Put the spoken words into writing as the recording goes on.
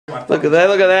Look at that!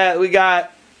 Look at that! We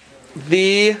got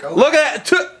the look at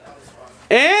that!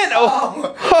 And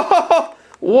oh,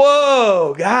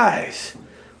 whoa, guys,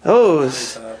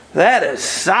 that is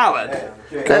solid.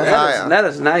 That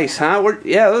is nice, huh?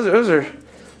 Yeah, those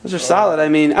are solid. I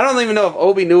mean, I don't even know if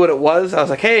Obi knew what it was. I was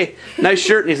like, hey, nice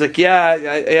shirt, and he's like,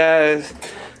 yeah.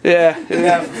 Yeah,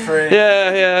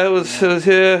 it was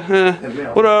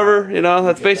whatever, you know.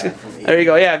 That's basically. There you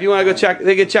go. Yeah, if you want to go check,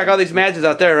 they can check all these matches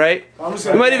out there, right?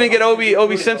 We might even get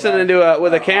Obi Simpson into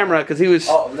with a camera because he was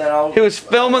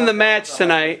filming the match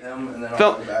tonight.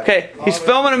 Okay, he's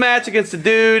filming a match against a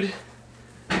dude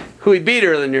who he beat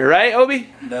earlier in the year, right, Obi?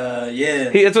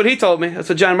 Yeah. That's what he told me. That's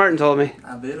what John Martin told me.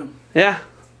 I beat him. Yeah,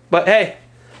 but hey,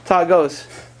 that's how it goes.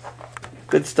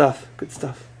 Good stuff. Good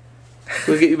stuff.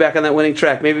 We'll get you back on that winning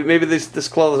track. Maybe this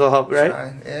clothes will help,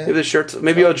 right? Yeah. Maybe the shirts.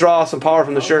 Maybe you'll draw some power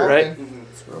from the shirt, right?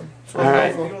 All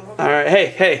right.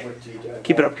 Hey,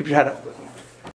 keep it up. Keep your head up.